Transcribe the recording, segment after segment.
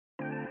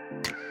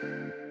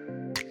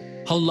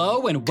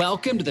Hello and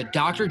welcome to the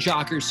Dr.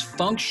 Jockers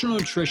Functional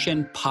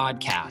Nutrition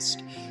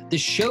Podcast, the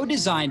show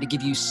designed to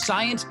give you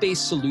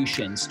science-based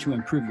solutions to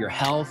improve your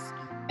health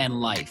and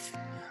life.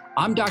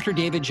 I'm Dr.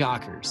 David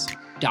Jockers,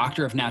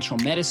 Doctor of Natural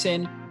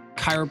Medicine,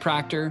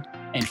 chiropractor,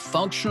 and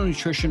functional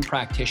nutrition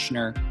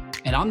practitioner,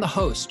 and I'm the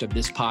host of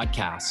this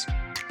podcast.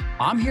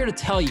 I'm here to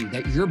tell you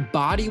that your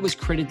body was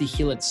created to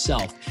heal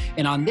itself,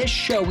 and on this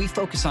show, we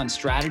focus on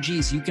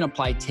strategies you can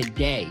apply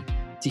today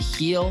to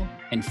heal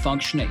and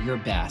function at your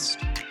best.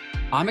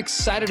 I'm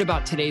excited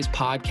about today's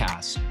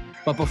podcast,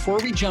 but before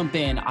we jump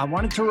in, I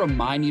wanted to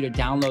remind you to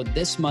download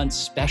this month's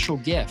special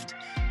gift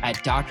at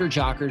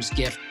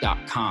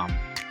drjockersgift.com.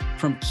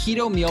 From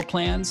keto meal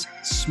plans,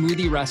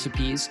 smoothie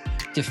recipes,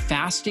 to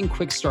fasting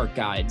quick start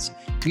guides,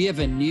 we have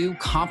a new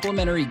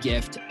complimentary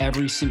gift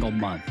every single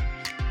month.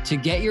 To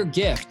get your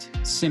gift,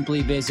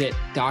 simply visit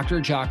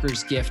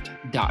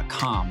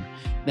drjockersgift.com.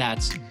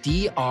 That's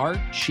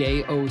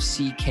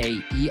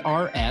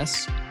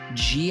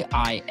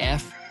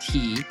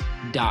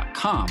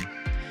drjockersgift.com.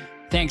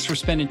 Thanks for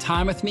spending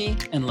time with me,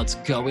 and let's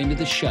go into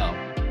the show.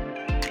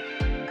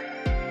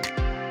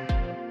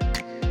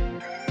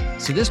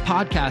 So this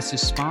podcast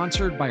is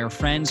sponsored by our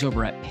friends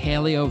over at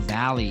Paleo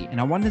Valley, and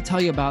I wanted to tell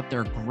you about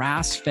their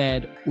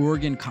grass-fed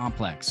organ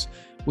complex,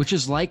 which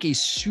is like a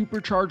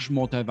supercharged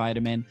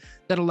multivitamin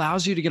that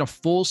allows you to get a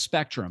full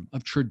spectrum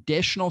of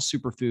traditional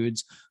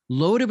superfoods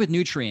loaded with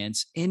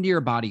nutrients into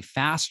your body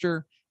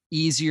faster,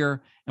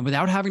 easier, and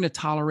without having to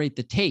tolerate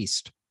the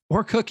taste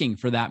or cooking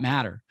for that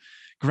matter.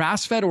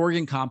 Grass-fed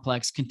organ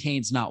complex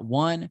contains not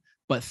one,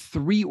 but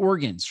 3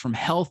 organs from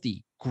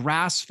healthy,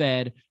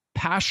 grass-fed,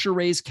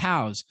 pasture-raised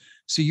cows,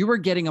 so you are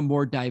getting a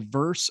more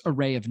diverse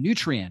array of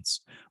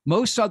nutrients.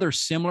 Most other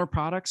similar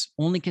products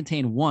only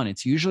contain one.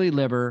 It's usually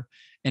liver,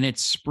 and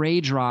it's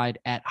spray dried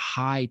at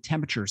high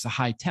temperatures. The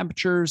high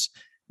temperatures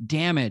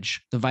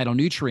damage the vital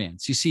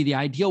nutrients. You see, the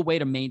ideal way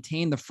to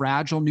maintain the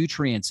fragile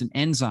nutrients and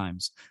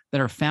enzymes that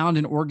are found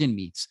in organ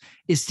meats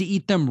is to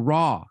eat them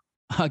raw.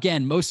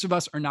 Again, most of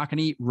us are not going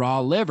to eat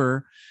raw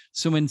liver.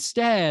 So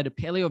instead,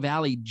 Paleo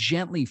Valley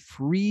gently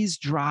freeze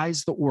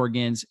dries the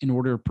organs in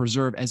order to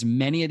preserve as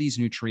many of these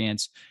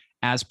nutrients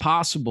as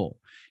possible.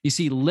 You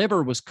see,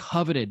 liver was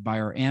coveted by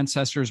our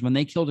ancestors. When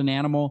they killed an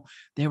animal,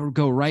 they would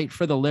go right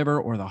for the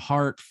liver or the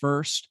heart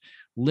first.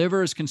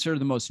 Liver is considered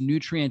the most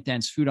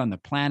nutrient-dense food on the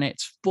planet.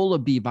 It's full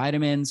of B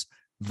vitamins,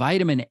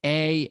 vitamin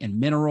A, and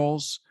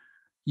minerals.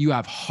 You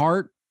have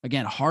heart.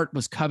 Again, heart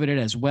was coveted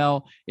as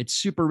well. It's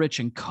super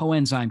rich in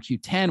coenzyme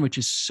Q10, which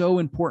is so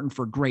important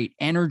for great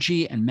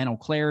energy and mental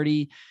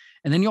clarity.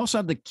 And then you also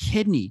have the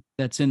kidney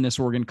that's in this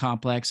organ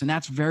complex, and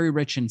that's very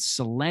rich in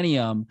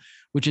selenium,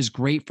 which is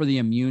great for the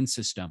immune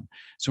system.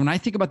 So when I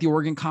think about the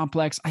organ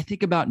complex, I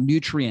think about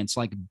nutrients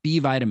like B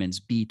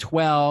vitamins,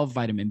 B12,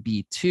 vitamin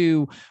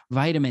B2,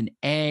 vitamin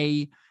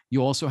A.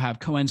 You also have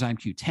coenzyme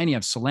Q10, you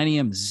have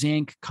selenium,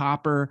 zinc,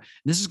 copper.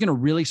 This is going to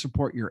really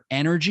support your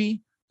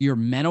energy, your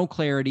mental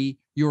clarity,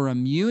 your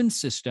immune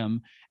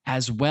system,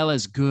 as well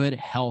as good,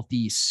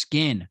 healthy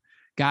skin.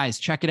 Guys,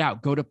 check it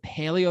out. Go to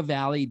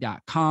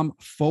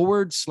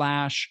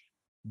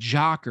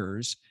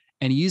paleovalley.com/jockers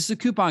and use the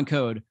coupon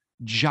code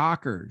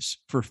JOCKERS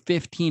for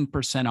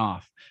 15%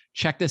 off.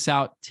 Check this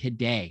out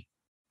today.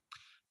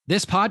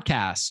 This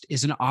podcast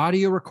is an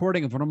audio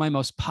recording of one of my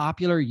most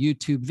popular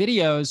YouTube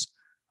videos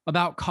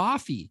about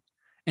coffee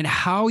and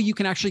how you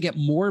can actually get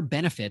more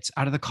benefits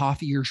out of the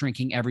coffee you're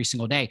drinking every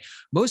single day.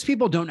 Most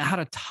people don't know how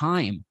to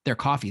time their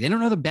coffee. They don't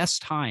know the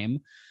best time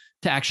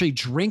to actually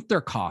drink their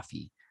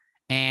coffee.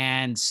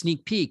 And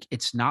sneak peek,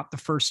 it's not the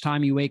first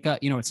time you wake up.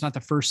 It's not the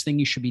first thing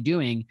you should be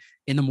doing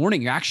in the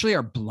morning. You actually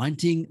are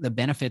blunting the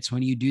benefits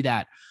when you do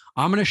that.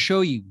 I'm going to show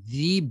you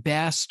the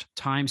best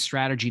time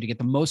strategy to get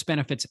the most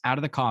benefits out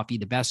of the coffee,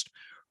 the best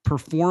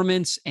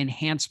performance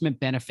enhancement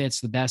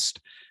benefits, the best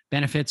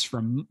benefits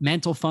from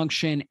mental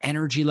function,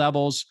 energy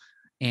levels,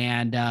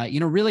 and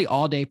really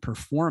all day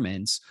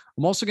performance.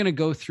 I'm also going to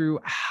go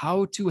through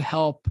how to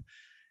help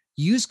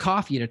use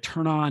coffee to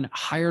turn on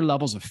higher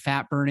levels of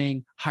fat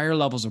burning, higher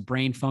levels of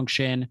brain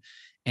function.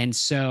 And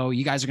so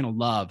you guys are going to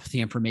love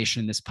the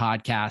information in this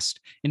podcast.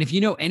 And if you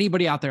know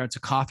anybody out there that's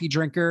a coffee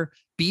drinker,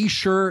 be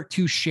sure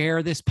to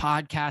share this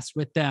podcast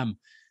with them.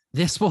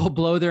 This will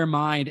blow their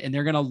mind and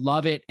they're going to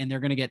love it and they're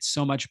going to get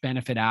so much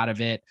benefit out of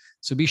it.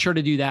 So be sure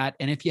to do that.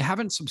 And if you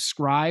haven't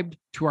subscribed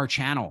to our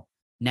channel,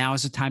 now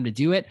is the time to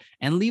do it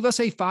and leave us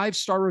a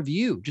 5-star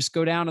review. Just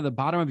go down to the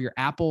bottom of your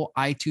Apple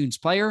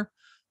iTunes player,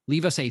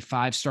 leave us a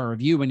 5-star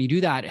review. When you do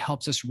that, it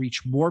helps us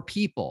reach more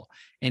people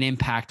and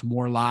impact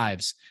more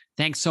lives.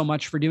 Thanks so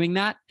much for doing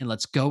that. And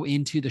let's go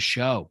into the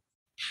show.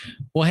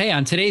 Well, hey,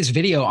 on today's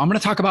video, I'm going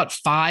to talk about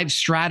 5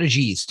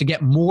 strategies to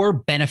get more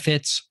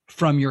benefits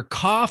from your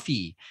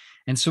coffee.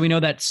 And so we know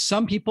that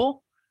some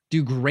people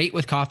do great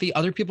with coffee.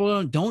 Other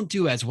people don't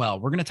do as well.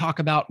 We're going to talk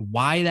about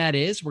why that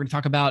is. We're going to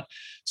talk about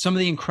some of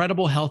the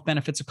incredible health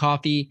benefits of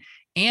coffee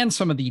and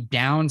some of the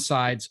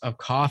downsides of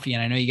coffee.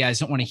 And I know you guys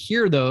don't want to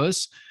hear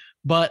those,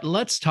 but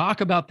let's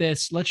talk about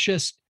this. Let's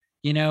just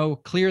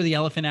clear the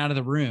elephant out of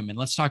the room and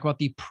let's talk about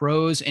the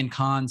pros and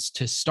cons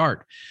to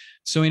start.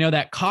 So we know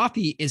that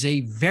coffee is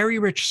a very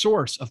rich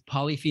source of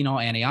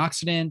polyphenol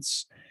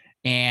antioxidants,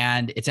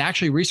 and it's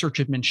actually research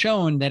has been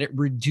shown that it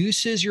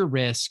reduces your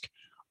risk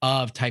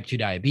of type 2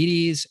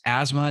 diabetes,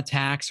 asthma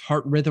attacks,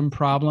 heart rhythm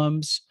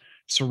problems,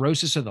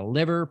 cirrhosis of the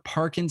liver,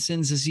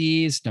 Parkinson's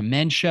disease,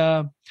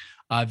 dementia,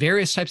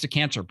 various types of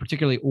cancer,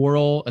 particularly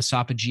oral,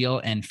 esophageal,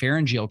 and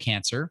pharyngeal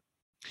cancer.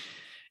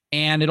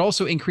 And it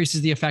also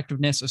increases the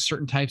effectiveness of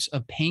certain types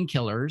of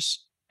painkillers.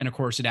 And of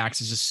course, it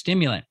acts as a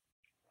stimulant.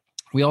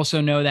 We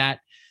also know that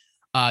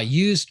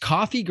used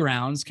coffee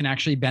grounds can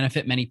actually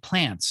benefit many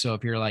plants. So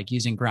if you're like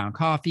using ground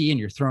coffee and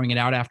you're throwing it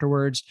out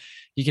afterwards,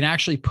 you can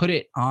actually put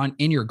it on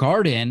in your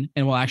garden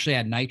and will actually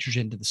add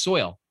nitrogen to the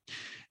soil.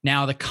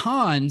 Now, the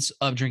cons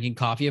of drinking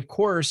coffee, of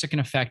course, it can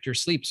affect your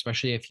sleep,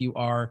 especially if you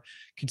are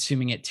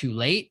consuming it too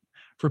late.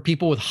 For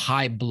people with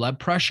high blood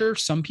pressure,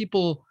 some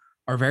people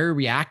are very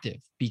reactive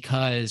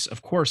because,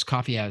 of course,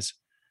 coffee has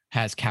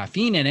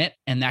caffeine in it,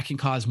 and that can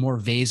cause more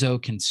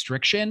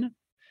vasoconstriction.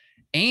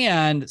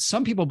 And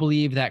some people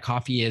believe that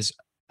coffee is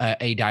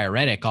a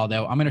diuretic,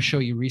 although I'm going to show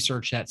you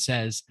research that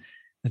says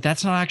that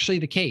that's not actually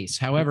the case.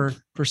 However,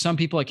 for some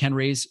people, it can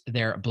raise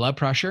their blood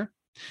pressure.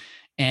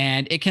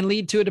 And it can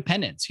lead to a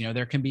dependence.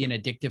 There can be an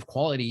addictive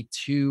quality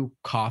to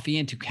coffee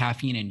and to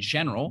caffeine in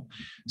general.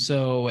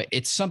 So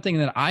it's something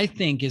that I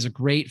think is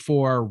great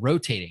for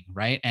rotating,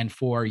 right? And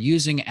for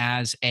using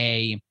as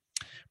a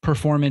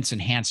performance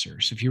enhancer.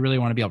 So if you really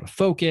want to be able to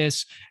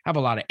focus, have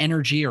a lot of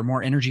energy or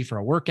more energy for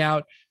a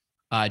workout,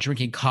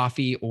 drinking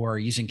coffee or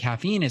using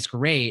caffeine is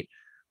great,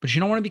 but you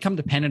don't want to become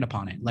dependent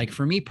upon it. Like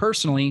for me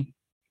personally,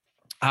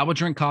 I will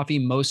drink coffee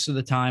most of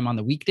the time on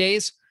the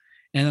weekdays.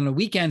 And on the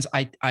weekends,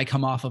 I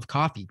come off of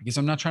coffee because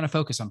I'm not trying to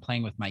focus. I'm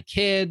playing with my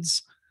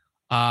kids.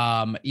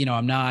 I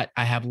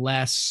have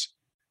less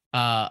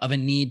of a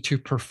need to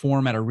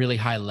perform at a really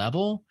high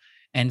level.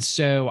 And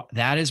so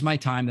that is my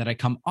time that I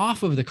come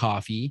off of the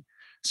coffee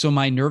so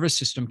my nervous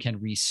system can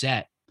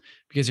reset.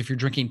 Because if you're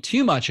drinking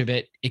too much of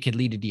it, it could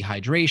lead to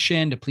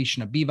dehydration,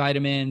 depletion of B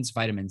vitamins,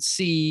 vitamin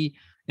C,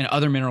 and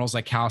other minerals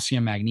like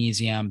calcium,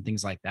 magnesium,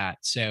 things like that.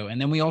 So,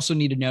 and then we also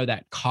need to know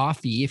that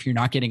coffee, if you're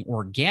not getting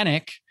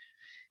organic,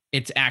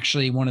 it's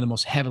actually one of the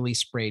most heavily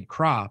sprayed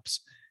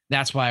crops.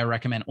 That's why I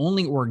recommend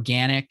only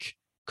organic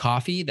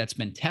coffee that's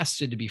been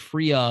tested to be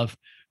free of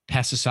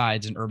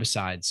pesticides and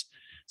herbicides.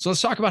 So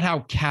let's talk about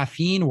how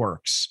caffeine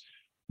works.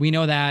 We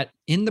know that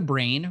in the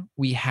brain,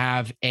 we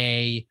have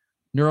a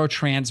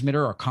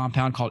neurotransmitter or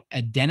compound called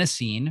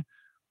adenosine,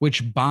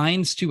 which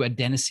binds to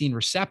adenosine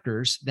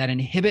receptors that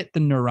inhibit the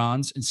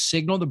neurons and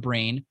signal the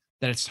brain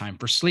that it's time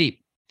for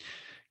sleep.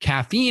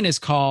 Caffeine is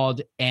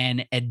called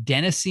an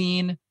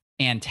adenosine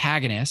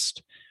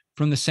antagonist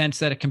from the sense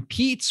that it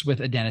competes with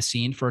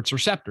adenosine for its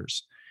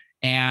receptors.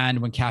 And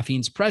when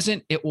caffeine's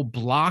present, it will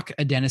block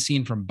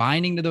adenosine from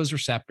binding to those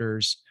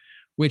receptors,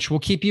 which will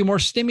keep you more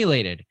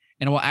stimulated,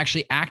 and it will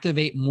actually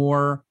activate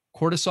more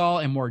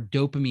cortisol and more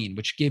dopamine,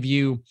 which give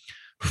you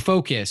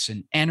focus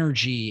and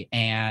energy.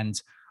 And,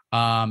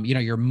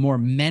 you're more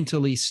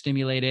mentally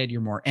stimulated,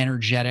 you're more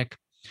energetic.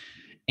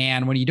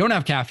 And when you don't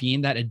have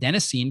caffeine, that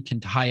adenosine can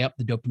tie up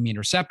the dopamine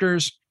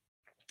receptors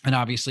and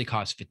obviously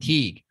cause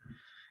fatigue.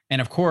 And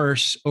of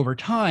course, over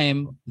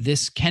time,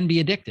 this can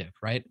be addictive,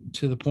 right?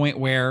 To the point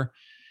where,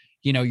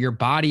 your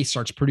body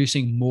starts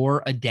producing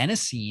more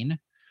adenosine.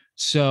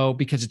 So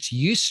because it's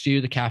used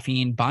to the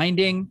caffeine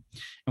binding,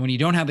 and when you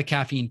don't have the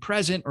caffeine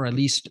present, or at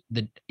least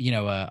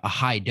a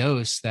high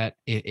dose that,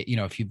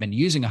 if you've been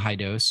using a high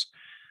dose,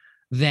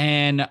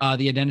 then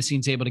the adenosine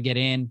is able to get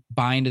in,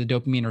 bind to the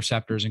dopamine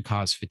receptors and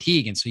cause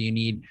fatigue. And so you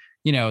need,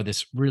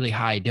 this really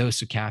high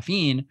dose of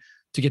caffeine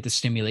to get the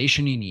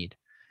stimulation you need.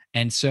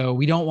 And so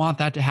we don't want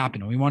that to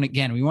happen. We want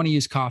to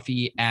use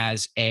coffee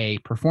as a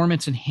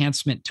performance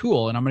enhancement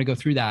tool. And I'm going to go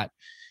through that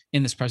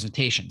in this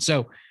presentation.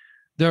 So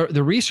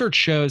the research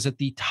shows that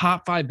the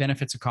top 5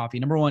 benefits of coffee,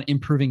 number 1,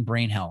 improving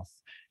brain health.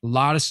 A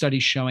lot of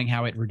studies showing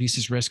how it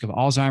reduces risk of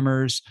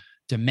Alzheimer's,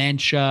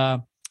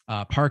 dementia,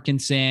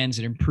 Parkinson's.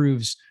 It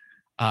improves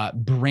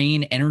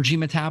brain energy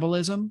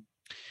metabolism.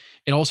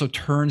 It also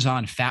turns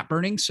on fat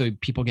burning, so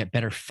people get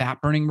better fat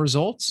burning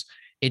results.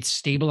 It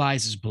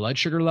stabilizes blood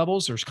sugar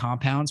levels. There's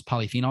compounds,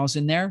 polyphenols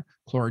in there,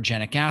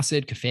 chlorogenic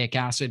acid, caffeic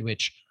acid,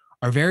 which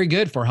are very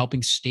good for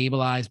helping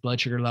stabilize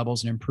blood sugar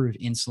levels and improve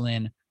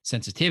insulin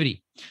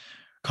sensitivity.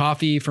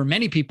 Coffee for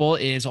many people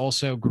is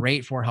also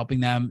great for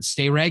helping them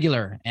stay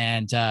regular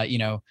and,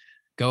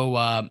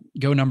 go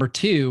number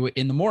 2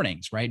 in the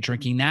mornings, right?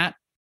 Drinking that,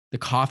 the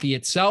coffee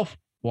itself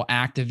will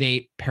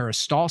activate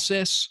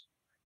peristalsis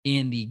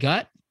in the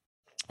gut,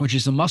 which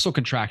is the muscle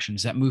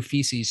contractions that move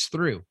feces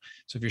through.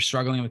 So if you're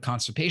struggling with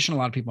constipation, a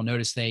lot of people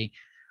notice they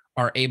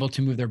are able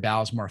to move their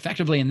bowels more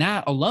effectively. And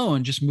that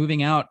alone, just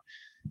moving out,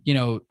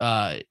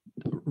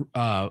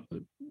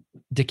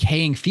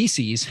 decaying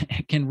feces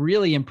can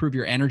really improve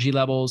your energy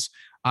levels,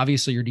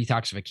 obviously your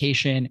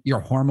detoxification, your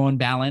hormone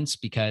balance,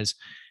 because,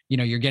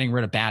 you're getting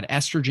rid of bad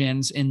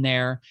estrogens in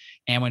there.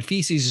 And when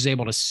feces is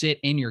able to sit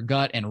in your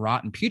gut and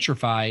rot and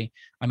putrefy,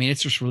 I mean,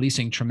 it's just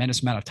releasing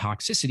tremendous amount of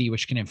toxicity,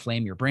 which can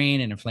inflame your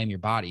brain and inflame your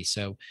body.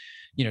 So,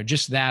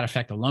 just that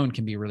effect alone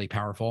can be really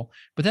powerful.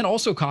 But then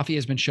also coffee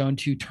has been shown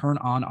to turn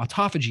on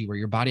autophagy, where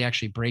your body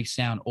actually breaks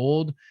down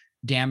old,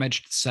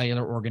 damaged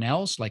cellular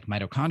organelles like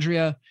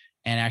mitochondria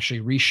and actually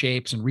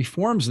reshapes and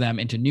reforms them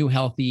into new,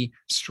 healthy,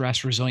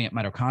 stress-resilient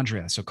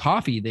mitochondria. So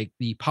coffee,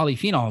 the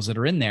polyphenols that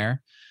are in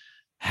there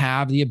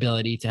have the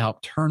ability to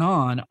help turn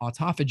on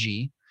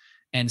autophagy.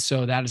 And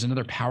so that is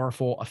another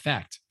powerful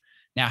effect.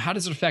 Now, how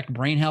does it affect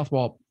brain health?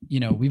 Well,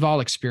 we've all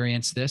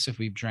experienced this if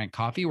we've drank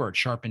coffee, where it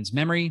sharpens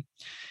memory,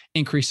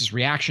 increases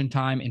reaction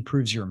time,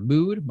 improves your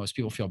mood. Most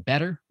people feel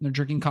better when they're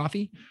drinking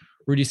coffee,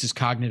 reduces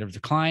cognitive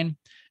decline,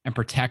 and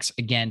protects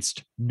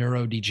against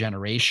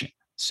neurodegeneration.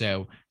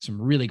 So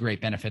some really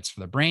great benefits for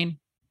the brain.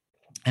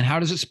 And how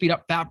does it speed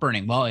up fat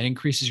burning? Well, it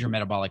increases your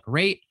metabolic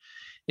rate.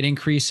 It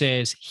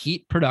increases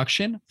heat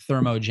production,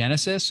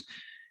 thermogenesis.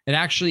 It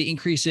actually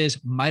increases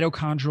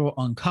mitochondrial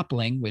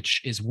uncoupling,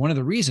 which is one of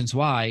the reasons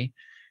why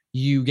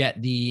you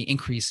get the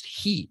increased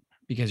heat,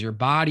 because your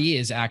body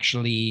is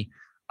actually,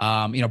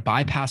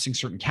 bypassing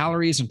certain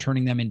calories and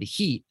turning them into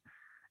heat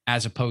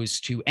as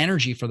opposed to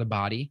energy for the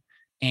body.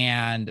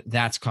 And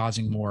that's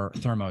causing more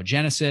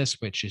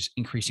thermogenesis, which is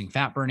increasing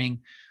fat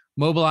burning,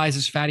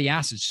 mobilizes fatty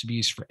acids to be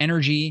used for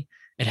energy.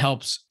 It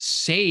helps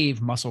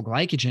save muscle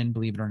glycogen,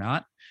 believe it or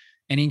not,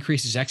 and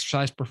increases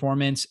exercise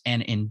performance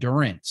and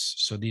endurance.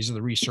 So these are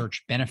the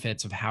research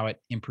benefits of how it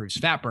improves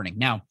fat burning.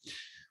 Now,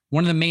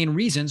 one of the main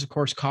reasons, of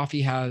course,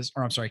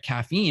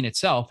 caffeine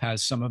itself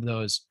has some of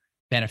those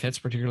benefits,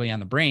 particularly on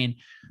the brain,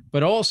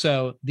 but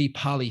also the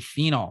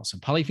polyphenols.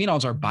 And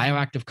polyphenols are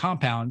bioactive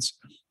compounds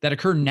that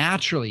occur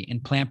naturally in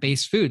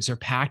plant-based foods. They're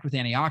packed with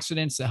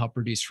antioxidants that help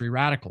reduce free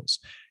radicals.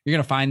 You're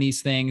going to find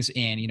these things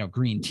in,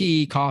 green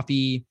tea,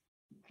 coffee.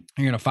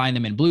 You're going to find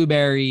them in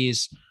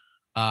blueberries,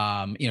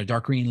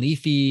 dark green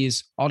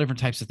leafies, all different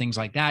types of things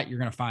like that. You're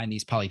going to find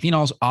these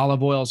polyphenols.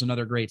 Olive oil is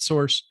another great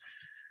source.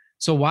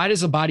 So why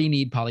does the body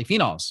need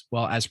polyphenols?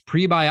 Well, as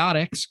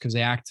prebiotics, because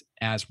they act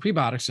as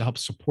prebiotics to help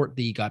support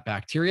the gut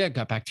bacteria.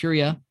 Gut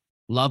bacteria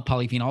love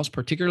polyphenols,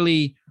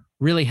 particularly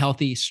really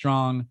healthy,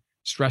 strong,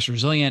 stress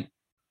resilient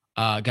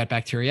gut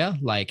bacteria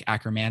like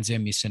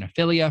Akkermansia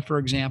muciniphila, for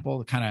example,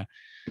 the kind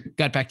of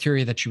gut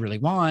bacteria that you really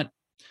want.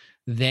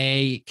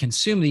 They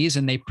consume these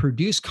and they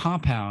produce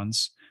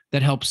compounds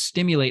that help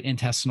stimulate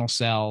intestinal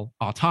cell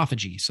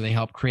autophagy. So they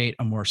help create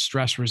a more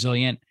stress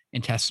resilient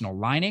intestinal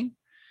lining,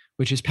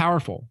 which is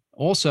powerful.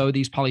 Also,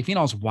 these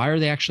polyphenols, why are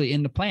they actually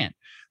in the plant?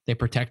 They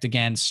protect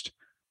against,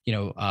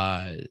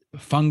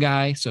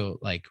 fungi. So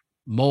like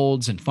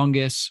molds and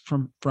fungus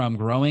from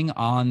growing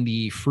on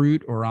the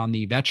fruit or on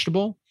the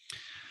vegetable.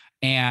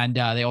 And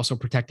they also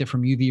protect it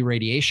from UV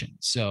radiation.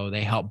 So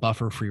they help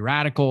buffer free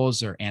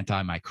radicals. They're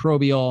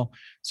antimicrobial.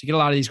 So you get a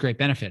lot of these great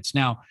benefits.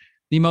 Now,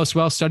 the most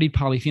well-studied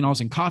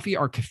polyphenols in coffee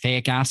are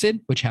caffeic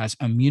acid, which has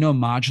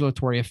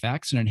immunomodulatory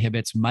effects and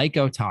inhibits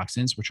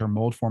mycotoxins, which are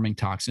mold-forming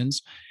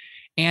toxins,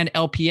 and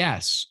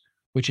LPS,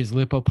 which is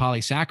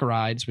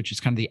lipopolysaccharides, which is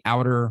kind of the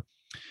outer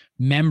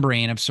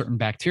membrane of certain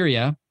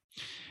bacteria.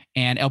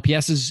 And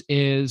LPS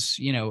is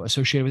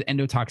associated with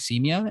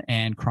endotoxemia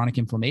and chronic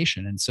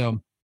inflammation. And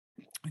so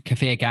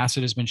caffeic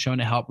acid has been shown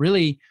to help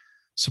really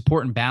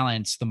support and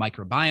balance the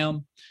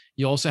microbiome.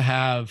 You also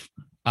have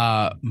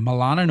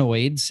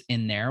melanoids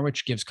in there,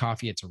 which gives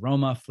coffee its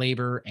aroma,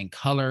 flavor, and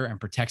color, and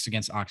protects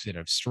against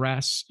oxidative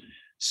stress.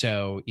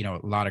 So, a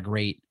lot of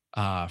great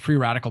free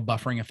radical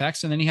buffering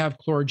effects. And then you have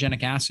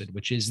chlorogenic acid,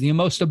 which is the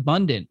most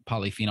abundant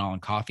polyphenol in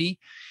coffee.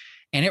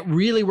 And it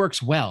really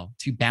works well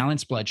to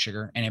balance blood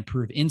sugar and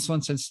improve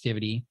insulin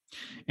sensitivity.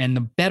 And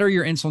the better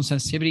your insulin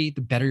sensitivity,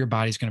 the better your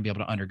body's going to be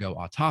able to undergo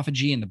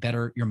autophagy and the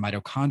better your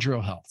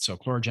mitochondrial health. So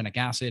chlorogenic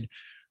acid,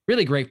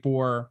 really great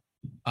for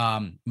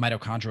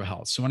mitochondrial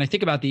health. So when I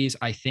think about these,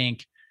 I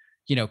think,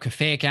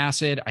 caffeic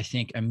acid, I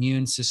think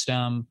immune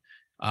system,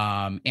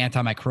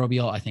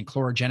 antimicrobial, I think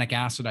chlorogenic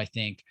acid, I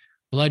think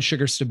blood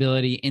sugar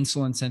stability,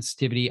 insulin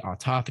sensitivity,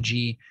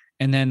 autophagy.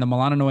 And then the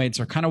melanoids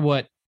are kind of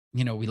what,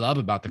 we love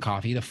about the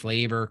coffee, the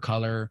flavor,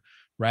 color,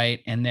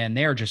 right? And then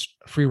they're just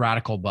free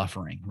radical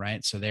buffering,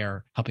 right? So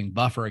they're helping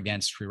buffer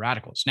against free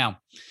radicals. Now,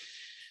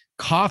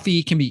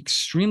 coffee can be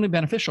extremely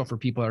beneficial for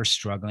people that are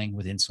struggling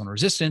with insulin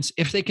resistance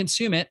if they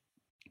consume it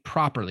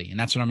properly. And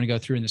that's what I'm going to go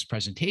through in this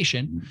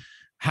presentation.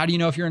 How do you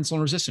know if you're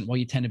insulin resistant? Well,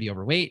 you tend to be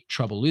overweight,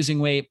 trouble losing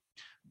weight,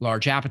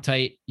 large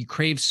appetite. You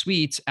crave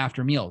sweets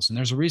after meals. And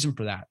there's a reason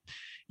for that.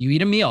 You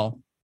eat a meal,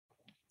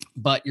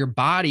 but your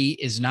body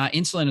is not,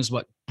 insulin is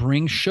what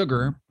brings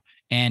sugar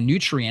and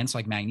nutrients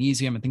like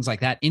magnesium and things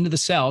like that into the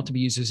cell to be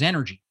used as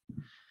energy.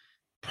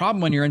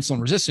 Problem when you're insulin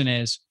resistant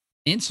is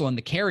insulin,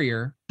 the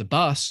carrier, the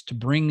bus to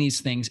bring these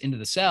things into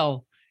the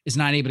cell is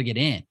not able to get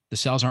in. The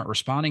cells aren't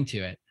responding to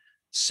it.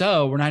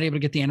 So we're not able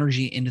to get the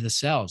energy into the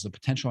cells, the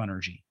potential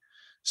energy.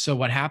 So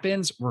what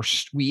happens?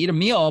 We eat a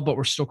meal, but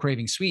we're still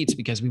craving sweets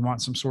because we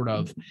want some sort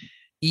of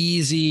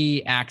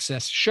easy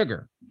access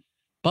sugar.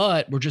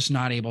 but we're just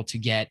not able to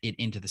get it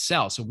into the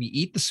cell. So we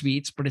eat the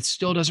sweets, but it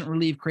still doesn't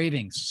relieve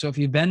cravings. So if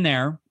you've been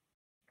there,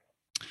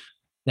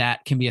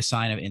 that can be a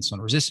sign of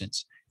insulin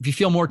resistance. If you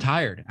feel more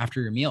tired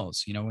after your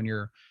meals, when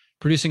you're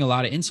producing a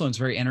lot of insulin, it's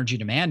very energy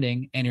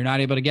demanding and you're not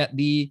able to get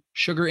the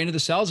sugar into the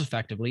cells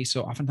effectively.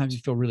 So oftentimes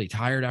you feel really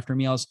tired after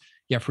meals.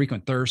 You have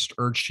frequent thirst,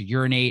 urge to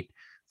urinate.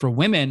 For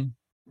women,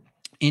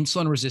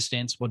 insulin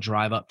resistance will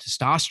drive up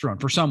testosterone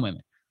for some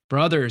women. For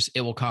others,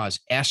 it will cause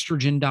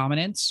estrogen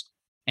dominance,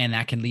 and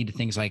that can lead to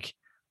things like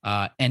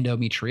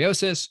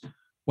endometriosis.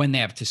 When they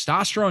have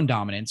testosterone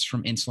dominance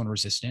from insulin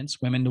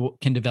resistance, women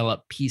can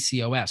develop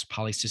PCOS,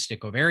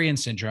 polycystic ovarian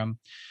syndrome,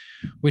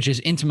 which is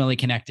intimately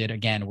connected,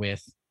 again,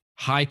 with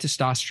high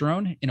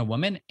testosterone in a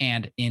woman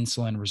and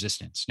insulin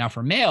resistance. Now,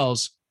 for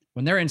males,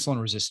 when they're insulin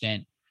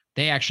resistant,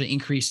 they actually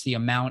increase the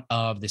amount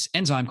of this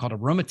enzyme called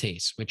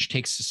aromatase, which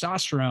takes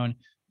testosterone,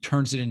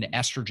 turns it into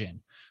estrogen.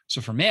 So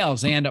for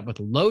males, they end up with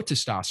low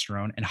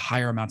testosterone and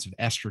higher amounts of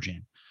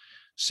estrogen.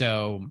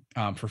 So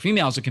for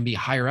females, it can be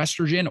higher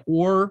estrogen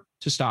or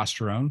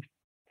testosterone,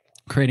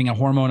 creating a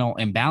hormonal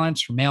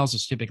imbalance. For males,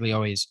 it's typically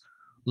always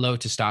low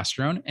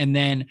testosterone. And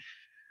then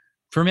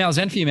for males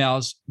and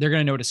females, they're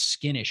going to notice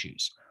skin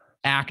issues,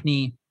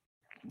 acne,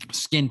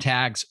 skin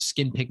tags,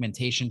 skin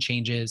pigmentation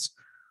changes.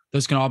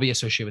 Those can all be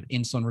associated with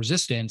insulin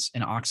resistance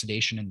and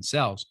oxidation in the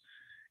cells.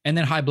 And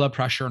then high blood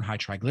pressure and high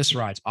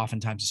triglycerides,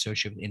 oftentimes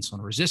associated with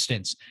insulin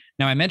resistance.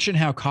 Now, I mentioned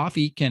how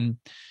coffee can,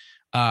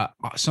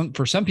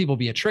 for some people,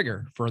 be a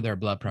trigger for their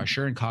blood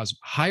pressure and cause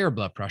higher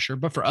blood pressure.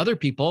 But for other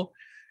people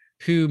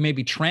who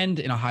maybe trend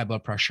in a high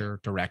blood pressure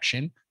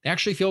direction, they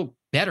actually feel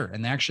better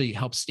and they actually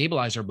help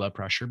stabilize their blood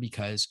pressure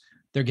because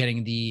they're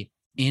getting the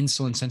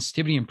insulin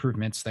sensitivity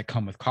improvements that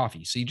come with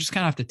coffee. So you just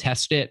kind of have to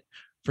test it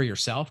for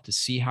yourself to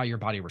see how your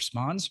body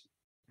responds.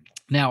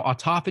 Now,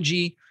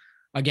 autophagy,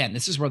 again,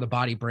 this is where the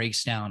body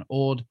breaks down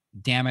old,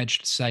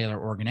 damaged cellular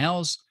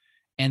organelles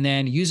and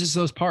then uses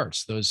those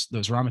parts,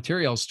 those raw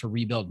materials to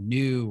rebuild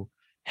new,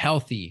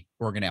 healthy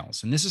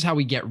organelles. And this is how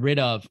we get rid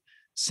of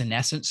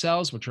senescent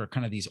cells, which are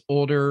kind of these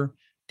older,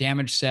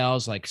 damaged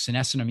cells like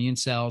senescent immune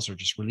cells, or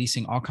just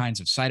releasing all kinds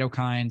of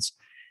cytokines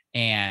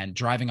and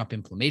driving up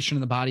inflammation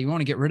in the body. We want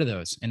to get rid of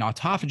those. And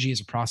autophagy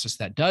is a process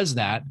that does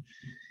that.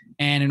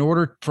 And in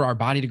order for our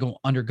body to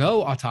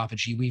undergo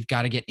autophagy, we've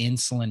got to get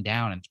insulin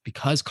down. And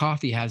because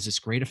coffee has this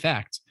great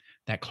effect,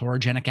 that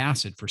chlorogenic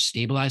acid, for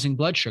stabilizing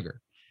blood sugar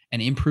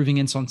and improving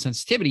insulin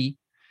sensitivity,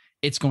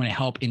 it's going to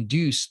help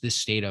induce this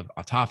state of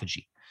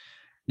autophagy.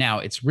 Now,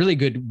 it's really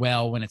good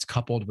when it's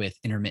coupled with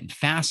intermittent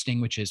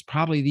fasting, which is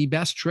probably the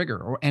best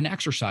trigger, and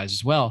exercise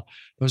as well.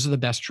 Those are the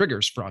best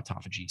triggers for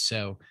autophagy.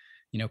 So,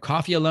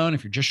 coffee alone,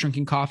 if you're just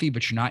drinking coffee,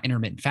 but you're not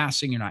intermittent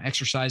fasting, you're not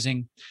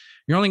exercising,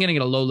 you're only going to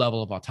get a low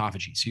level of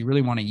autophagy. So you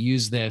really want to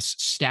use this,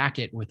 stack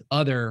it with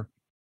other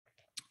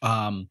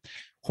hormetic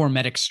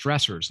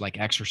stressors like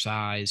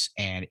exercise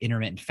and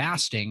intermittent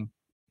fasting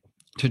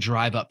to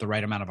drive up the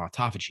right amount of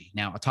autophagy.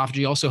 Now,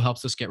 autophagy also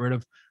helps us get rid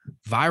of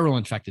viral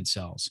infected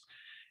cells.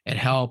 It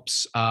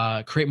helps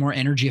create more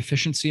energy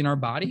efficiency in our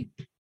body,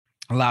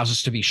 allows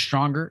us to be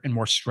stronger and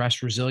more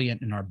stress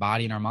resilient in our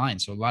body and our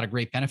mind. So a lot of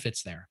great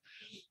benefits there.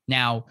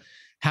 Now,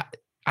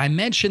 I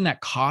mentioned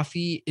that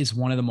coffee is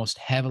one of the most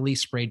heavily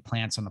sprayed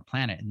plants on the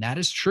planet, and that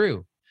is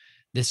true.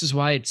 This is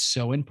why it's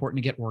so important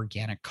to get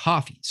organic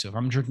coffee. So if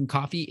I'm drinking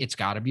coffee, it's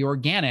got to be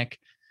organic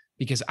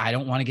because I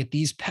don't want to get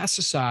these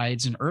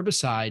pesticides and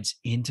herbicides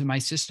into my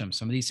system.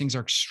 Some of these things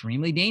are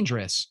extremely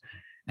dangerous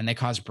and they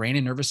cause brain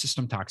and nervous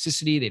system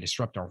toxicity. They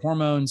disrupt our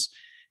hormones,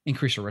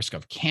 increase the risk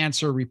of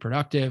cancer,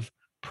 reproductive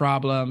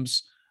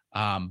problems,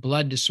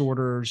 blood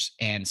disorders,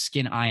 and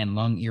skin, eye, and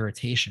lung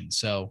irritation.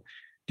 So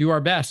do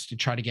our best to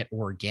try to get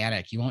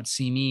organic. You won't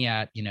see me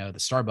at, the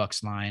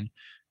Starbucks line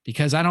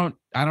because I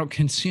don't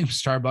consume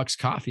Starbucks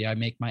coffee. I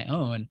make my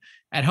own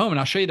at home, and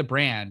I'll show you the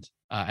brand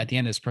at the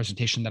end of this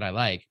presentation that I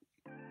like.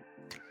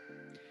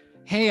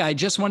 Hey, I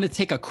just wanted to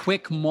take a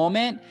quick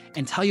moment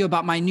and tell you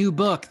about my new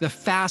book, The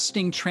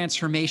Fasting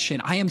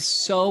Transformation. I am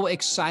so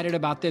excited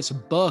about this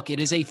book. It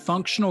is a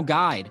functional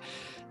guide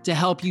to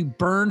help you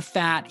burn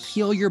fat,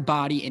 heal your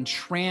body, and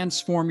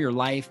transform your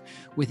life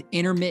with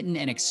intermittent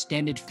and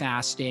extended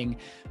fasting.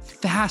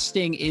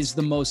 Fasting is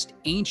the most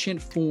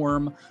ancient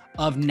form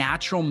of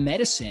natural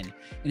medicine.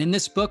 And in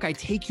this book, I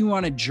take you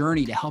on a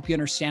journey to help you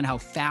understand how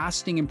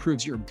fasting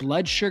improves your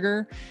blood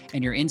sugar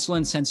and your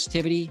insulin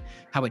sensitivity,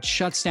 how it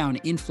shuts down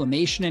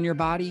inflammation in your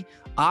body,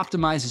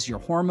 optimizes your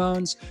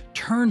hormones,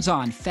 turns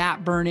on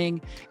fat burning,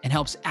 and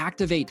helps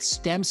activate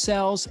stem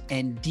cells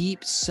and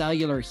deep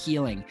cellular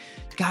healing.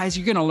 Guys,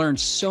 you're going to learn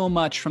so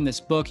much from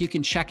this book. You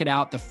can check it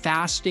out, The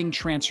Fasting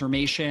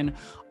Transformation,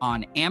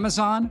 on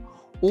Amazon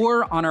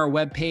or on our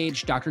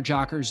webpage,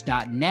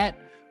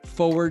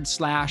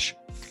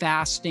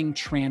 drjockers.net/fasting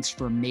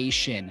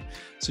transformation.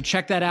 So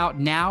check that out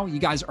now. You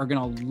guys are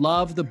going to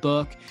love the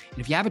book. And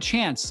if you have a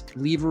chance,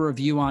 leave a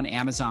review on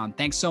Amazon.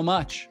 Thanks so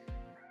much.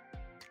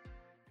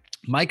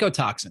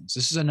 Mycotoxins.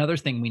 This is another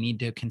thing we need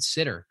to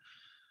consider.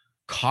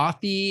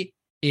 Coffee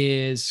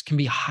can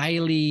be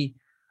highly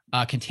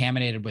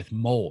contaminated with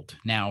mold.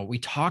 Now, we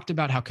talked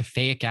about how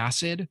caffeic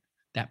acid,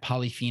 that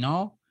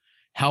polyphenol,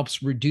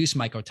 helps reduce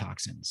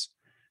mycotoxins.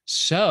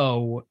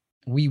 So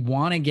we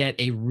want to get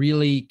a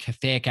really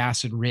caffeic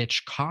acid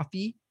rich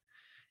coffee,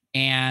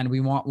 and we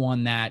want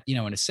one that, in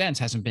a sense,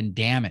 hasn't been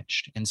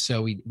damaged. And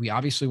so we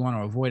obviously want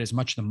to avoid as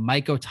much of the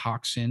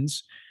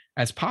mycotoxins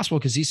as possible,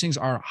 because these things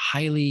are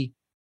highly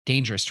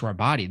dangerous to our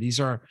body. These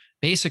are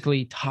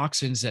basically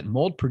toxins that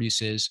mold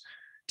produces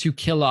to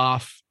kill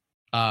off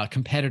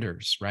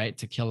competitors, right?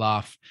 To kill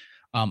off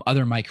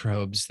other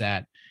microbes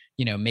that,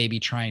 may be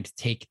trying to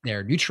take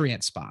their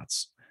nutrient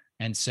spots.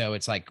 And so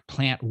it's like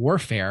plant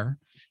warfare.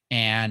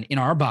 And in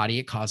our body,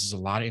 it causes a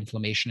lot of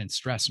inflammation and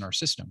stress in our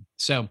system.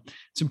 So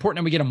it's important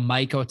that we get a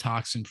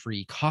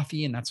mycotoxin-free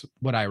coffee. And that's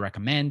what I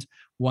recommend,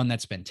 one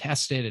that's been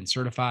tested and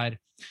certified.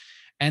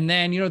 And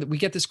then, we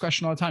get this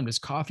question all the time: does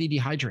coffee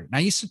dehydrate? And I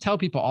used to tell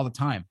people all the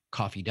time,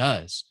 coffee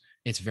does.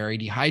 It's very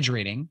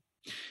dehydrating.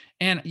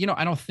 And,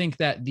 I don't think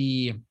that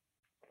the,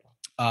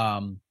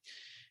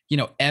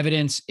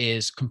 evidence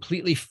is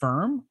completely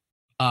firm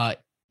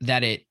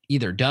that it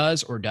either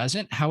does or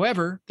doesn't.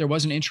 However, there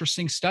was an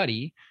interesting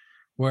study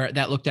where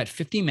that looked at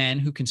 50 men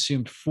who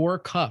consumed 4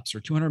 cups or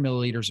 200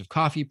 milliliters of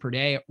coffee per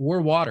day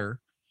or water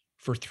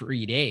for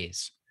 3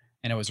 days.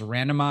 And it was a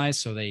randomized.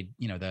 So they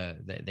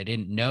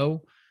didn't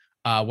know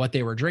what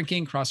they were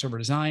drinking, crossover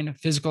design,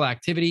 physical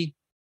activity,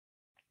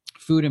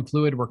 food and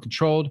fluid were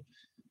controlled.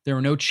 There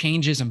were no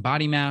changes in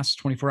body mass,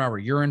 24-hour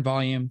urine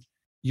volume,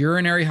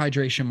 urinary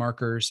hydration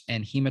markers,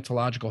 and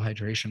hematological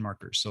hydration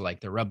markers. So like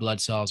the red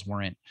blood cells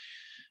weren't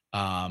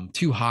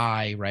too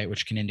high, right?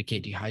 Which can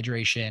indicate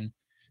dehydration.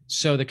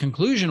 So the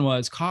conclusion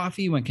was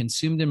coffee, when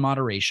consumed in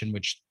moderation,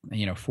 which,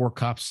 4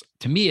 cups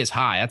to me is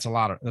high. That's a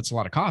lot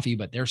of coffee,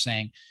 but they're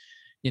saying,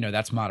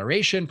 that's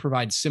moderation,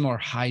 provides similar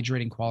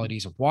hydrating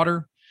qualities of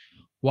water.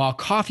 While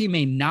coffee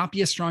may not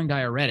be a strong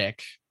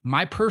diuretic,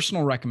 my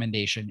personal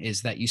recommendation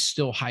is that you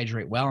still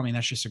hydrate well. I mean,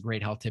 that's just a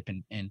great health tip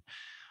in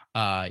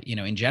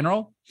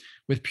general,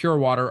 with pure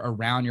water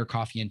around your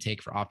coffee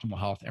intake for optimal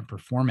health and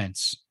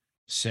performance.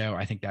 So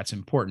I think that's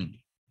important.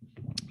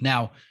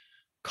 Now,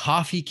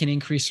 coffee can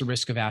increase the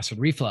risk of acid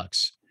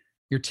reflux.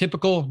 Your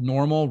typical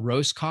normal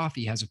roast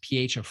coffee has a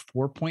pH of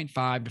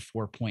 4.5 to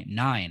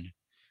 4.9,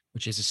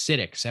 which is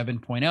acidic.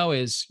 7.0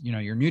 is,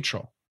 your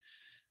neutral.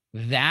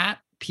 That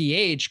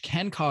pH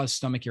can cause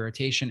stomach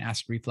irritation,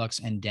 acid reflux,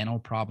 and dental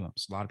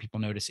problems. A lot of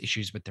people notice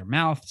issues with their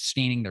mouth,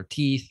 staining their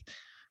teeth,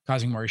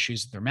 causing more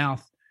issues with their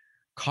mouth.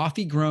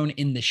 Coffee grown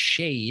in the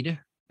shade,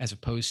 as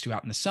opposed to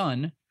out in the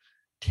sun,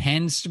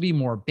 tends to be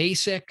more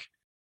basic,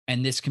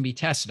 and this can be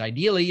tested.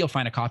 Ideally, you'll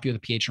find a coffee with a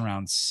pH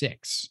around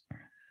 6.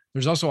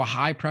 There's also a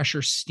high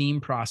pressure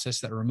steam process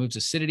that removes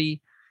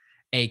acidity,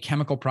 a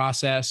chemical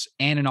process,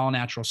 and an all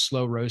natural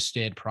slow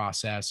roasted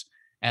process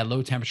at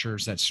low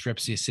temperatures that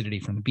strips the acidity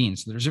from the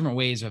beans. So there's different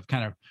ways of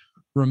kind of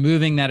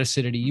removing that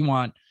acidity. You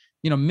want,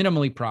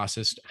 minimally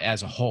processed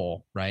as a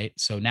whole, right?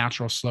 So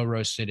natural slow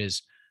roasted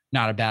is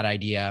not a bad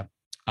idea.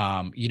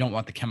 You don't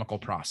want the chemical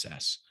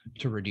process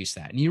to reduce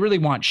that. And you really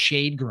want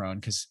shade grown,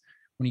 because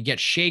when you get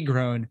shade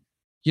grown,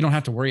 you don't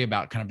have to worry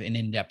about kind of an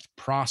in-depth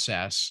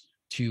process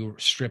to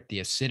strip the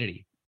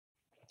acidity.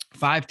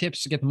 5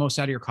 tips to get the most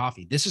out of your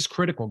coffee. This is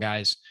critical,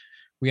 guys.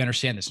 We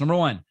understand this. Number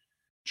 1,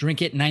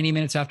 drink it 90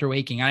 minutes after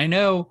waking. I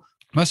know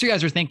most of you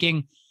guys are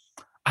thinking,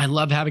 I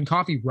love having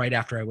coffee right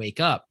after I wake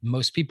up.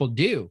 Most people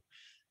do.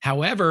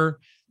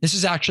 However, this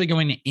is actually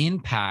going to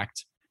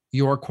impact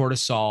your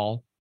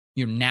cortisol,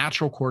 your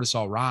natural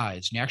cortisol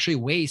rise, and you actually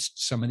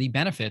waste some of the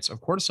benefits of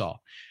cortisol.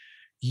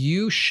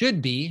 You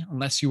should be,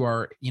 unless you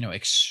are,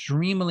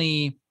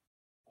 extremely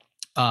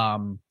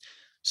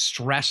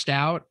stressed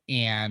out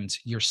and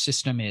your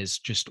system is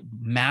just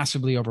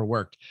massively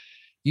overworked,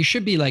 you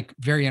should be like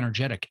very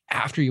energetic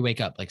after you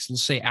wake up. Like, so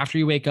let's say after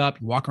you wake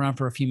up, you walk around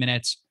for a few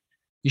minutes,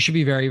 you should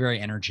be very, very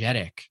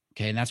energetic.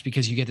 Okay. And that's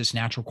because you get this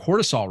natural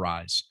cortisol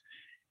rise.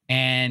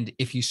 And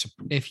if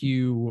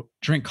you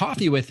drink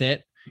coffee with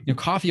it,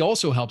 coffee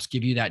also helps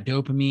give you that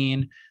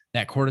dopamine,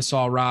 that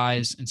cortisol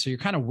rise. And so you're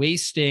kind of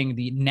wasting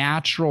the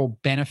natural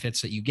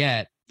benefits that you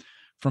get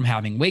from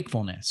having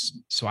wakefulness.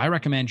 So I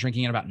recommend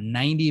drinking it about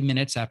 90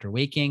 minutes after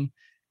waking.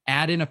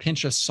 Add in a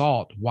pinch of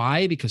salt.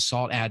 Why? Because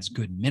salt adds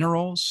good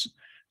minerals.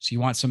 So you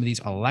want some of these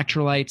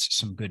electrolytes,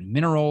 some good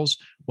minerals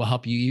will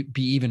help you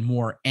be even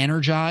more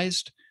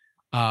energized.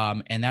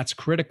 And that's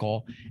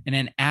critical.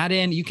 And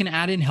then you can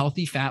add in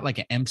healthy fat like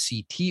an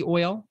MCT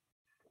oil.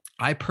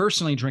 I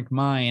personally drink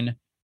mine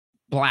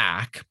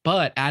black,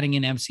 but adding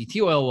in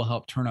MCT oil will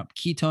help turn up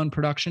ketone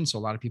production. So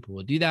a lot of people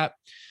will do that.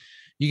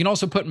 You can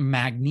also put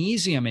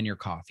magnesium in your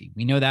coffee.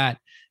 We know that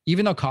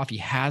even though coffee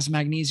has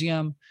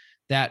magnesium,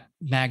 that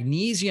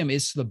magnesium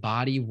is to the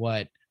body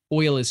what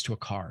oil is to a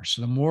car. So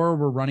the more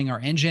we're running our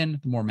engine,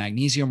 the more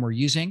magnesium we're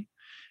using.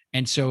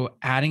 And so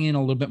adding in a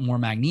little bit more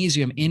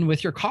magnesium in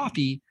with your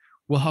coffee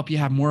will help you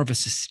have more of a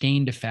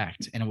sustained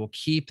effect, and it will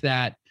keep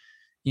that,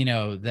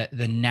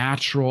 the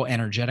natural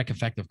energetic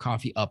effect of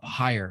coffee up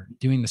higher.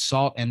 Doing the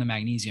salt and the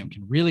magnesium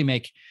can really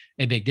make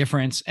a big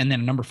difference. And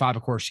then number 5,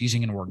 of course,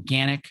 using an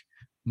organic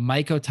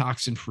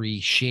mycotoxin-free,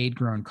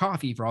 shade-grown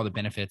coffee for all the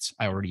benefits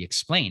I already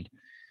explained.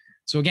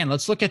 So again,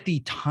 let's look at the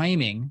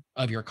timing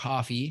of your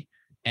coffee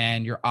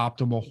and your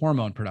optimal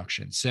hormone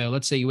production. So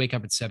let's say you wake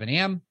up at 7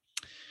 a.m.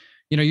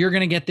 You're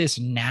going to get this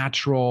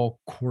natural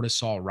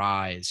cortisol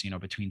rise,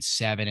 between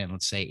 7 and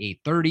let's say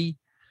 8:30.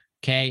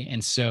 Okay.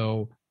 And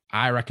so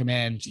I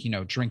recommend,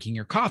 drinking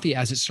your coffee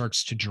as it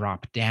starts to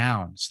drop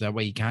down. So that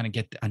way you kind of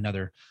get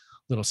another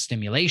little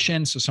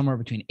stimulation. So somewhere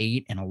between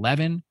 8 and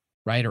 11,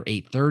 right? Or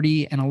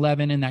 8:30 and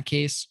 11 in that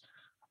case.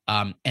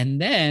 And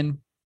then,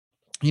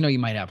 you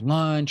might have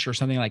lunch or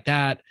something like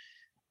that.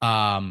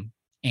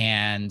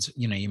 And,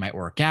 you might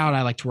work out.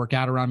 I like to work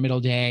out around middle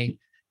day.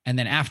 And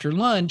then after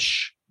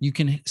lunch, you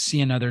can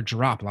see another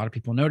drop. A lot of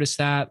people notice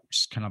that,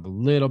 just kind of a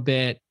little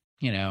bit,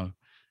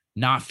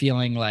 not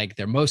feeling like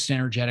their most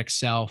energetic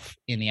self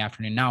in the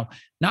afternoon. Now,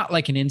 not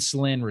like an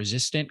insulin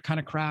resistant kind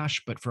of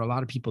crash, but for a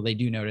lot of people, they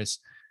do notice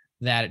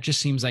that it just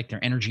seems like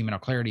their energy mental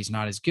clarity is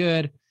not as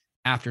good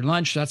after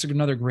lunch. That's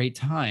another great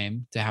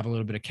time to have a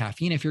little bit of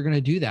caffeine if you're going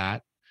to do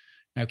that.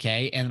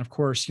 Okay. And of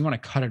course, you want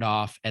to cut it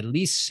off at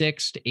least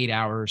 6 to 8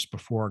 hours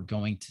before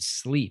going to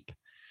sleep.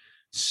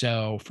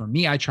 So for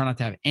me, I try not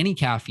to have any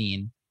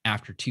caffeine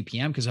after 2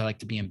 p.m. because I like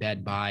to be in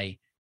bed by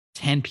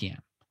 10 p.m.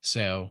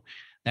 So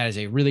that is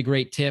a really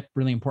great tip,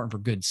 really important for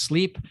good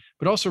sleep,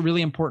 but also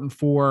really important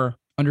for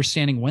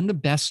understanding when the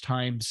best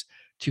times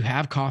to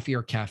have coffee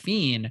or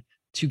caffeine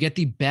to get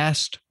the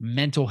best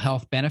mental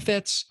health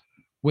benefits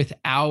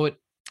without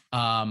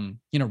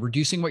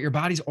reducing what your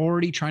body's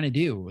already trying to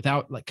do,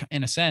 without, like,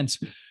 in a sense,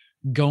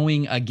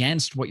 going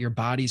against what your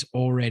body's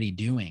already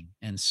doing.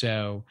 And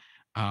so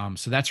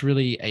that's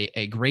really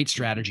a great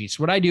strategy.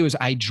 So what I do is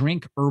I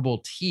drink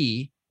herbal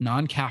tea,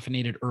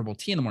 non-caffeinated herbal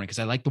tea in the morning because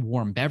I like the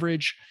warm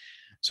beverage.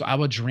 So I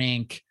will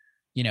drink,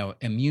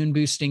 immune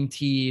boosting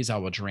teas. I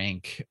will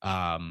drink,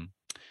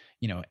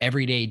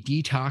 everyday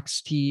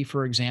detox tea,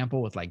 for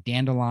example, with like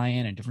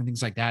dandelion and different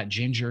things like that,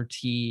 ginger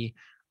tea,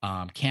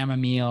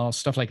 chamomile,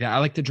 stuff like that. I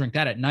like to drink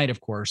that at night, of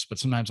course, but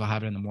sometimes I'll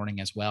have it in the morning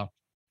as well,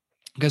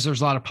 because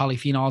there's a lot of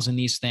polyphenols in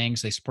these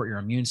things. They support your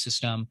immune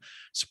system,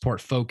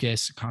 support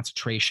focus,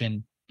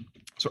 concentration.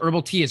 So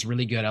herbal tea is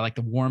really good. I like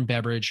the warm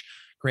beverage,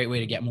 great way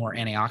to get more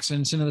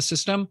antioxidants into the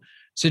system.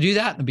 So do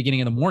that in the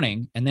beginning of the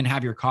morning and then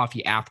have your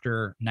coffee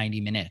after 90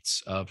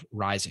 minutes of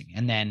rising.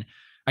 And then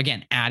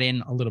again, add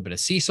in a little bit of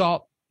sea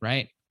salt,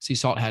 right? Sea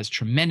salt has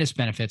tremendous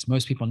benefits.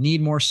 Most people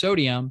need more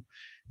sodium,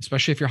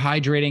 especially if you're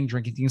hydrating,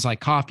 drinking things like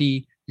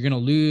coffee. You're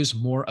going to lose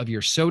more of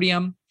your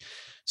sodium.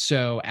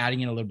 So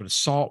adding in a little bit of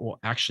salt will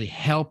actually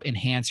help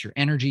enhance your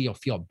energy. You'll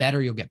feel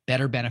better. You'll get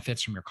better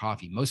benefits from your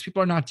coffee. Most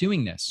people are not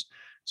doing this.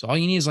 So all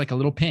you need is like a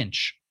little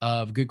pinch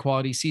of good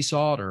quality sea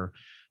salt or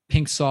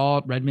pink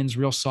salt, Redmond's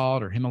real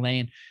salt, or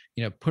Himalayan.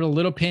 Put a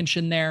little pinch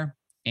in there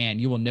and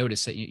you will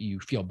notice that you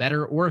feel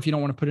better. Or if you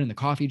don't want to put it in the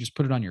coffee, just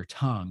put it on your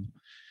tongue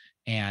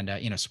and,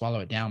 swallow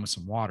it down with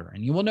some water.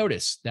 And you will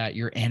notice that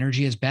your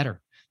energy is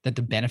better, that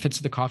the benefits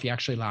of the coffee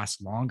actually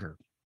last longer.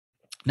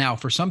 Now,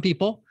 for some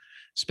people,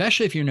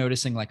 especially if you're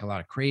noticing like a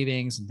lot of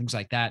cravings and things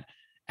like that,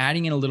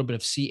 adding in a little bit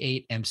of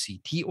C8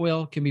 MCT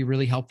oil can be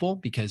really helpful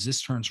because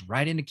this turns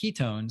right into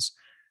ketones,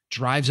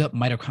 drives up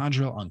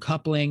mitochondrial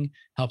uncoupling,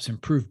 helps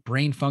improve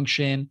brain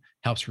function,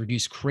 helps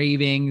reduce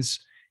cravings,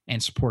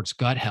 and supports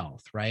gut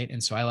health, right?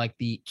 And so I like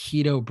the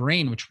keto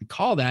brain, which we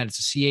call that. It's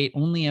a C8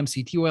 only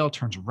MCT oil,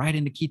 turns right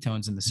into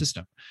ketones in the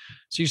system.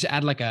 So you just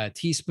add like a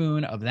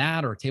teaspoon of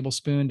that or a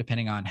tablespoon,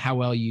 depending on how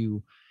well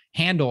you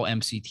handle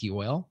MCT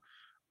oil,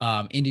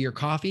 into your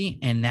coffee,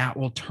 and that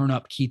will turn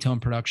up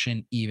ketone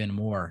production even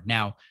more.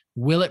 Now,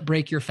 will it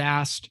break your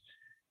fast?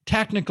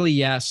 Technically,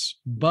 yes,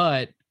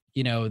 but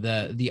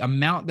the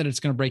amount that it's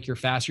going to break your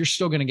fast, you're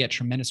still going to get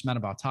tremendous amount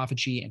of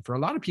autophagy. And for a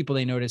lot of people,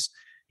 they notice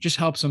it just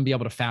helps them be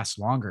able to fast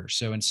longer.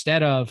 So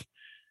instead of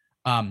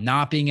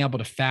not being able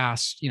to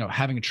fast,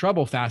 having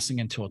trouble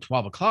fasting until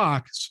 12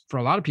 o'clock, for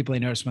a lot of people, they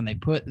notice when they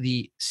put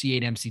the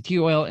C8 MCT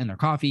oil in their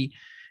coffee,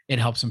 it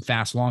helps them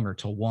fast longer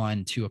till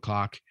 1, 2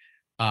 o'clock.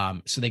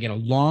 So they get a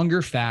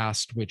longer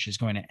fast, which is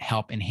going to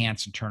help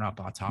enhance and turn up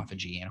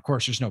autophagy. And of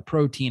course, there's no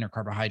protein or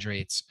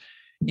carbohydrates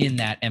in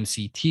that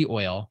MCT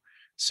oil.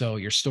 So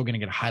you're still going to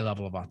get a high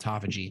level of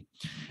autophagy.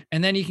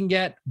 And then you can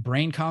get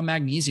brain calm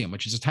magnesium,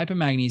 which is a type of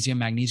magnesium,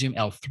 magnesium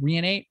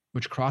L-threonate,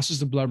 which crosses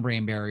the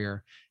blood-brain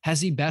barrier, has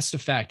the best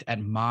effect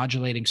at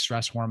modulating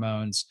stress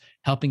hormones,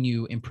 helping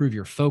you improve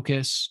your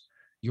focus,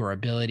 your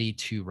ability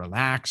to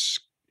relax,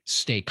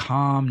 stay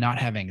calm, not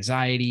have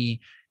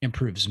anxiety,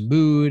 improves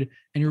mood,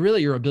 and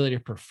your ability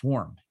to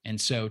perform.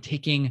 And so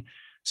taking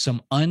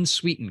some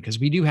unsweetened, because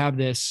we do have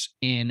this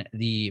in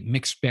the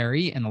mixed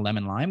berry and the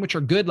lemon lime, which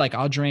are good. Like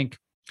I'll drink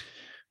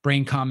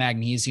brain calm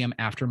magnesium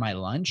after my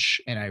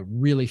lunch, and I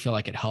really feel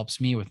like it helps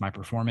me with my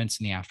performance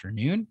in the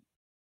afternoon.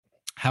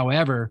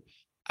 However,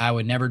 I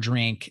would never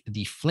drink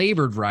the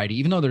flavored variety,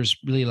 even though there's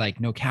really like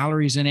no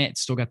calories in it.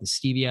 It's still got the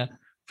stevia.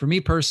 For me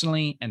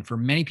personally, and for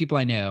many people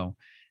I know,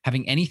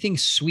 having anything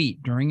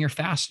sweet during your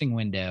fasting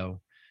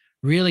window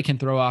really can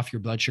throw off your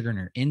blood sugar and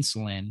your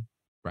insulin,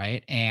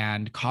 right?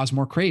 And cause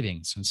more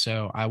cravings. And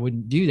so I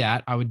wouldn't do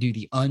that. I would do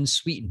the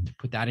unsweetened,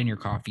 put that in your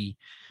coffee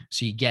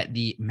so you get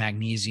the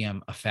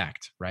magnesium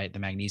effect, right? The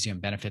magnesium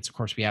benefits. Of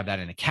course, we have that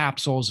in the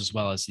capsules as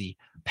well as the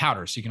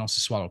powder. So you can also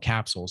swallow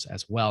capsules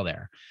as well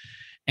there.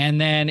 And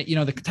then,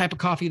 the type of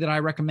coffee that I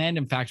recommend,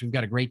 in fact, we've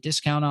got a great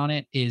discount on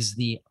it, is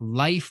the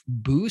Life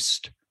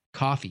Boost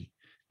coffee.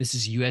 This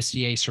is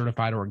USDA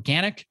certified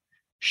organic,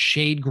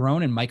 shade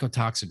grown, and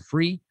mycotoxin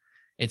free.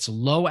 It's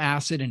low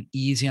acid and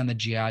easy on the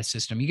GI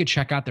system. You can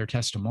check out their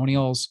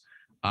testimonials.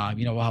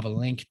 We'll have a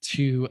link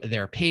to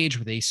their page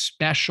with a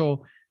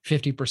special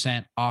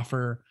 50%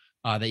 offer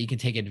that you can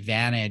take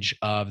advantage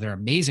of their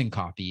amazing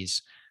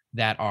coffees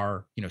that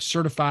are,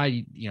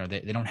 certified.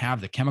 They don't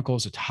have the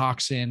chemicals, the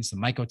toxins, the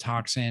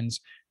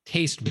mycotoxins,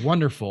 taste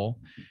wonderful.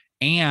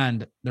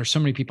 And there's so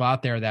many people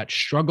out there that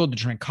struggle to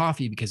drink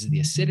coffee because of the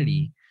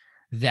acidity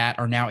that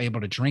are now able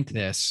to drink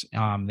this.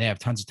 They have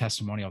tons of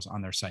testimonials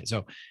on their site.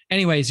 So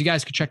anyways, you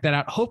guys could check that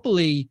out.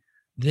 Hopefully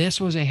this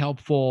was a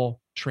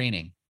helpful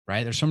training,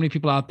 right? There's so many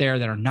people out there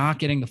that are not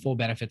getting the full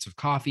benefits of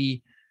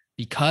coffee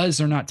because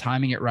they're not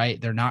timing it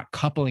right. They're not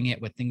coupling it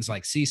with things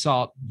like sea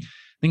salt,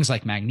 things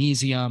like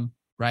magnesium,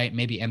 right?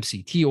 Maybe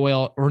MCT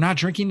oil, or not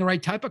drinking the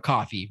right type of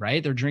coffee,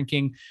 right? They're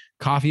drinking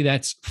coffee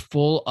that's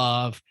full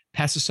of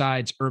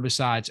pesticides,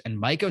 herbicides, and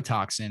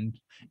mycotoxin,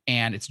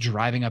 and it's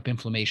driving up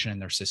inflammation in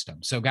their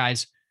system. So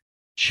guys,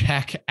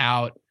 check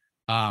out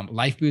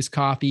Life Boost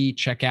coffee,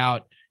 check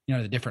out,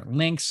 the different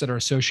links that are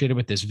associated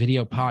with this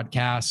video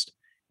podcast,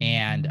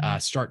 and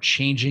start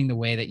changing the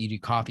way that you do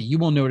coffee. You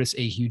will notice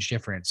a huge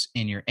difference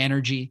in your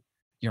energy,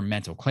 your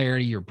mental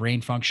clarity, your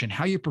brain function,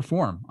 how you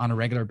perform on a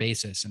regular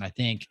basis. And I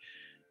think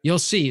you'll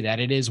see that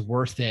it is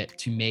worth it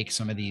to make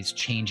some of these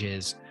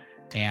changes,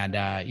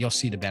 and you'll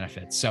see the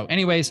benefits. So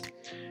anyways,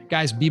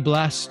 guys, be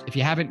blessed. If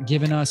you haven't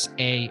given us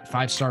a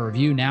 5-star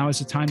review, now is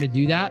the time to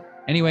do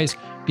that. Anyways,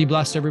 be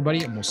blessed,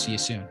 everybody, and we'll see you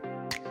soon.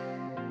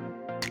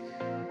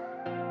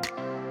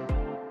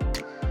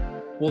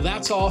 Well,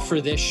 that's all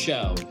for this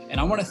show. And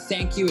I want to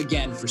thank you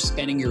again for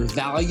spending your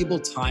valuable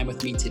time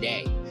with me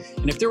today.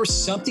 And if there was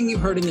something you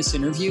heard in this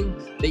interview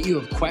that you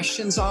have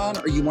questions on,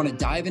 or you want to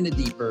dive into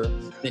deeper,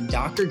 then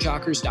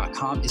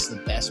drjockers.com is the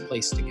best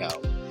place to go.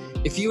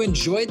 If you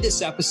enjoyed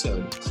this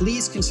episode,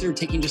 please consider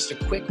taking just a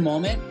quick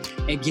moment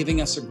and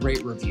giving us a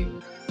great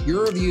review.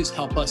 Your reviews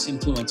help us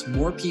influence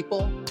more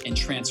people and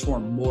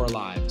transform more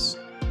lives.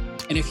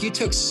 And if you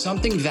took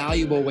something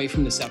valuable away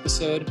from this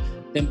episode,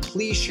 then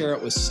please share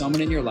it with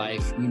someone in your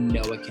life you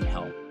know it can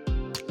help.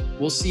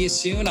 We'll see you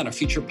soon on a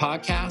future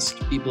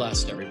podcast. Be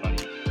blessed,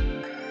 everybody.